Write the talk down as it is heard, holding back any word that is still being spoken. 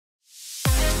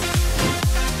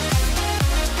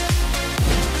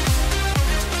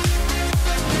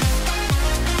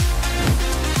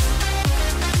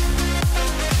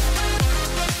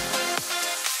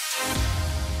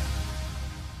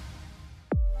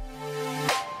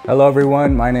Hello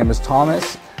everyone, my name is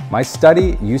Thomas. My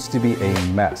study used to be a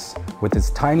mess with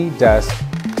its tiny desk,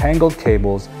 tangled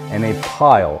cables, and a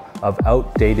pile of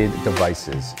outdated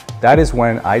devices. That is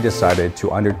when I decided to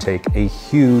undertake a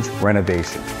huge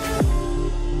renovation.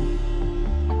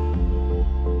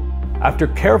 After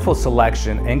careful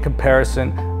selection and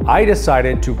comparison, I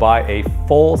decided to buy a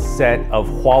full set of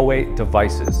HUAWEI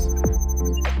devices.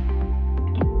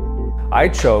 I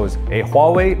chose a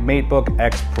HUAWEI MateBook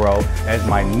X Pro as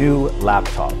my new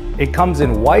laptop. It comes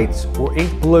in white or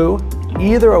ink blue,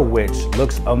 either of which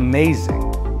looks amazing.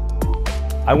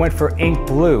 I went for ink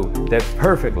blue that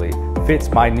perfectly fits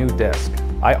my new desk.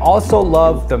 I also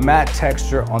love the matte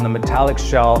texture on the metallic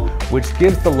shell, which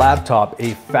gives the laptop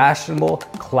a fashionable,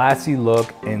 classy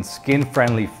look and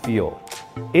skin-friendly feel.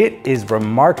 It is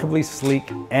remarkably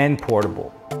sleek and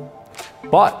portable.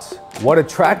 But what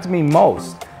attracted me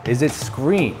most is its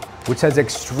screen, which has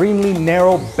extremely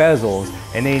narrow bezels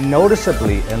and a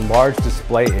noticeably enlarged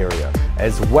display area,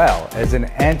 as well as an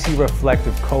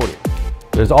anti-reflective coating.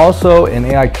 There's also an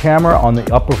AI camera on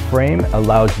the upper frame,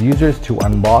 allows users to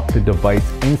unlock the device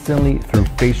instantly through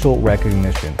facial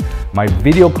recognition. My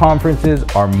video conferences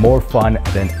are more fun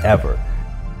than ever.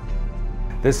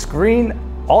 The screen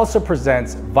also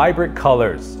presents vibrant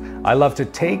colors. I love to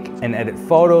take and edit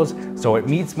photos, so it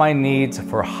meets my needs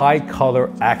for high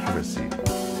color accuracy.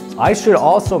 I should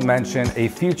also mention a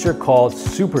feature called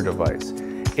Super Device.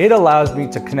 It allows me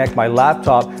to connect my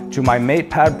laptop to my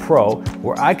MatePad Pro,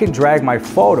 where I can drag my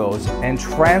photos and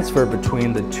transfer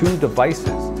between the two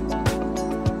devices.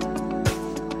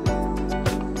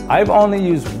 I've only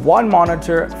used one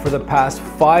monitor for the past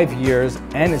 5 years,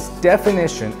 and its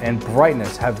definition and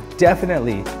brightness have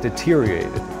definitely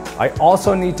deteriorated. I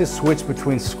also need to switch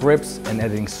between scripts and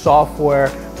editing software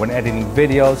when editing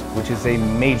videos, which is a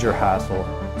major hassle.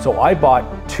 So I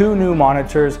bought 2 new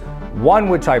monitors, one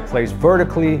which I place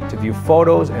vertically to view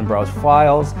photos and browse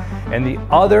files, and the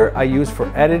other I use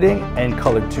for editing and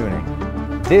color tuning.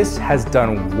 This has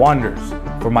done wonders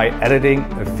for my editing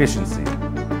efficiency.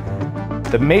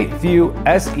 The MateView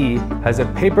SE has a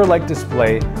paper-like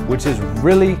display, which is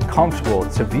really comfortable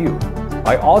to view.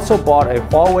 I also bought a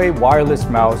HUAWEI wireless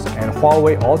mouse and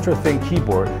HUAWEI ultra-thin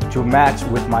keyboard to match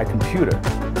with my computer.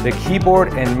 The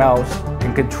keyboard and mouse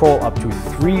can control up to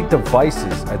 3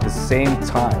 devices at the same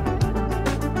time.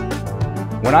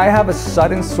 When I have a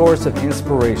sudden source of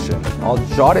inspiration, I'll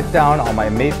jot it down on my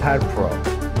MatePad Pro.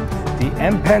 The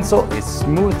M Pencil is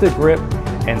smooth to grip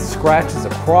and scratches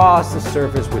across the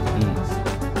surface with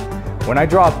ease. When I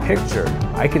draw a picture,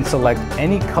 I can select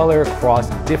any color across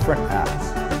different apps.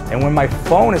 And when my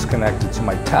phone is connected to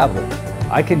my tablet,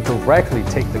 I can directly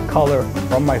take the color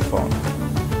from my phone.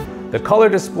 The color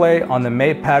display on the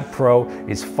MatePad Pro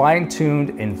is fine-tuned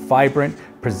and vibrant,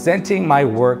 presenting my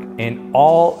work in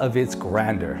all of its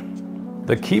grandeur.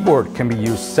 The keyboard can be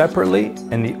used separately,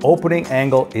 and the opening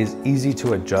angle is easy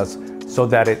to adjust so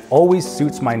that it always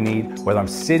suits my need whether I'm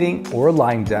sitting or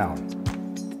lying down.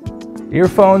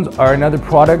 Earphones are another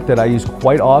product that I use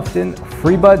quite often.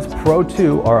 FreeBuds Pro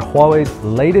 2 are HUAWEI's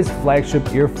latest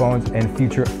flagship earphones and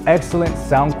feature excellent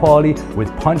sound quality with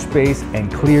punch bass and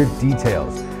clear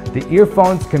details. The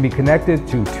earphones can be connected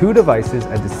to 2 devices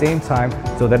at the same time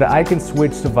so that I can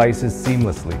switch devices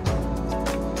seamlessly.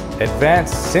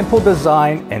 Advanced simple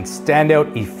design and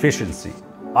standout efficiency.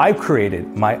 I've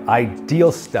created my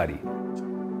ideal study.